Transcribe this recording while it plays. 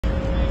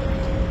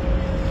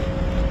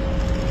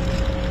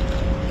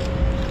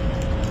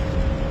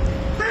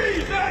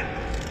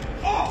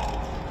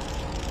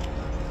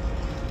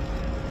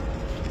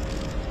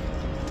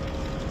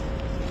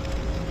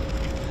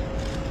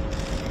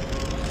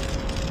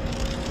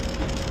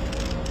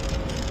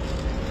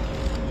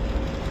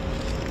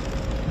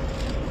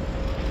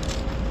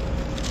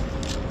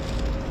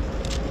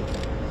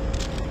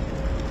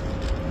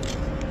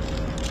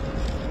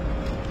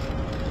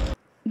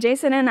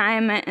Jason and I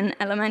met in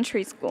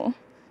elementary school,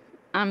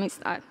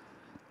 Amistad,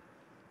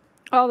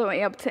 all the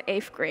way up to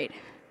 8th grade.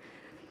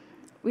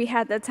 We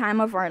had the time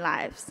of our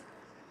lives.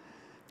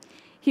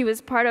 He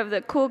was part of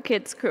the cool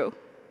kids crew.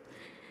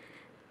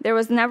 There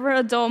was never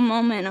a dull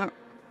moment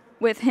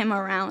with him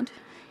around.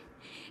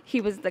 He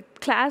was the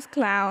class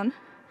clown,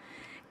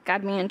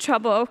 got me in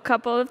trouble a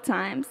couple of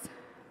times,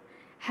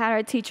 had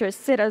our teachers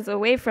sit us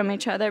away from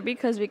each other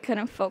because we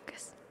couldn't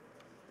focus.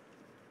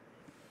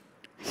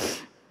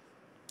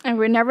 And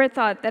we never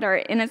thought that our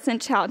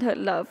innocent childhood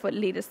love would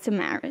lead us to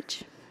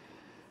marriage.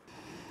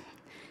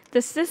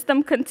 The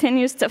system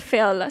continues to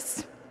fail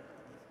us.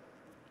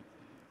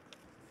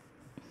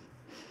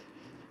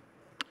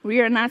 We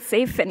are not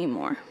safe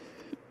anymore.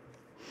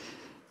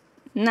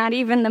 Not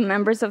even the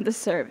members of the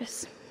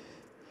service.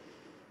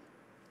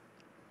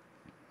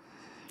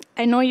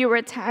 I know you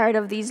were tired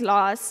of these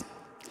laws,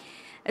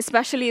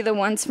 especially the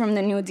ones from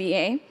the new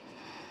DA.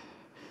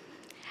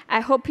 I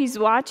hope he's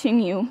watching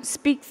you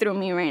speak through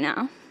me right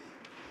now.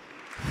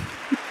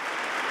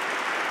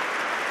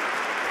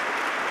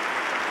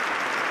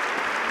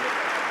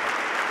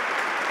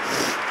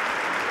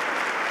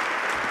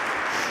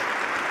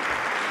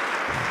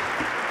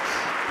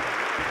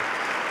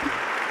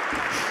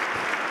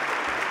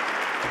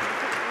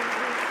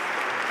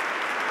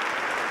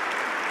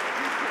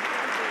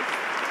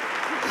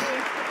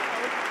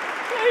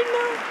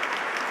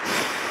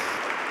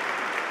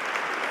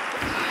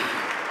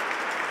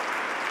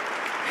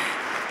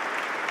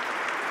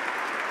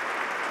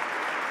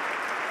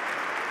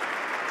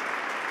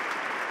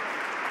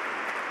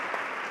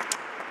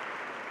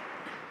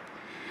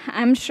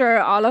 I'm sure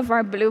all of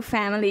our blue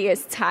family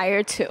is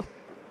tired too.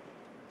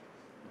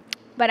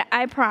 But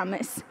I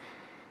promise,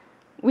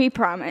 we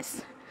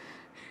promise,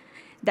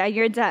 that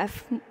your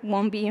death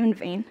won't be in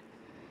vain.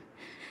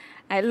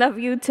 I love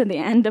you to the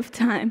end of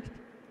time.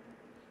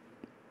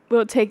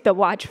 We'll take the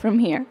watch from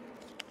here.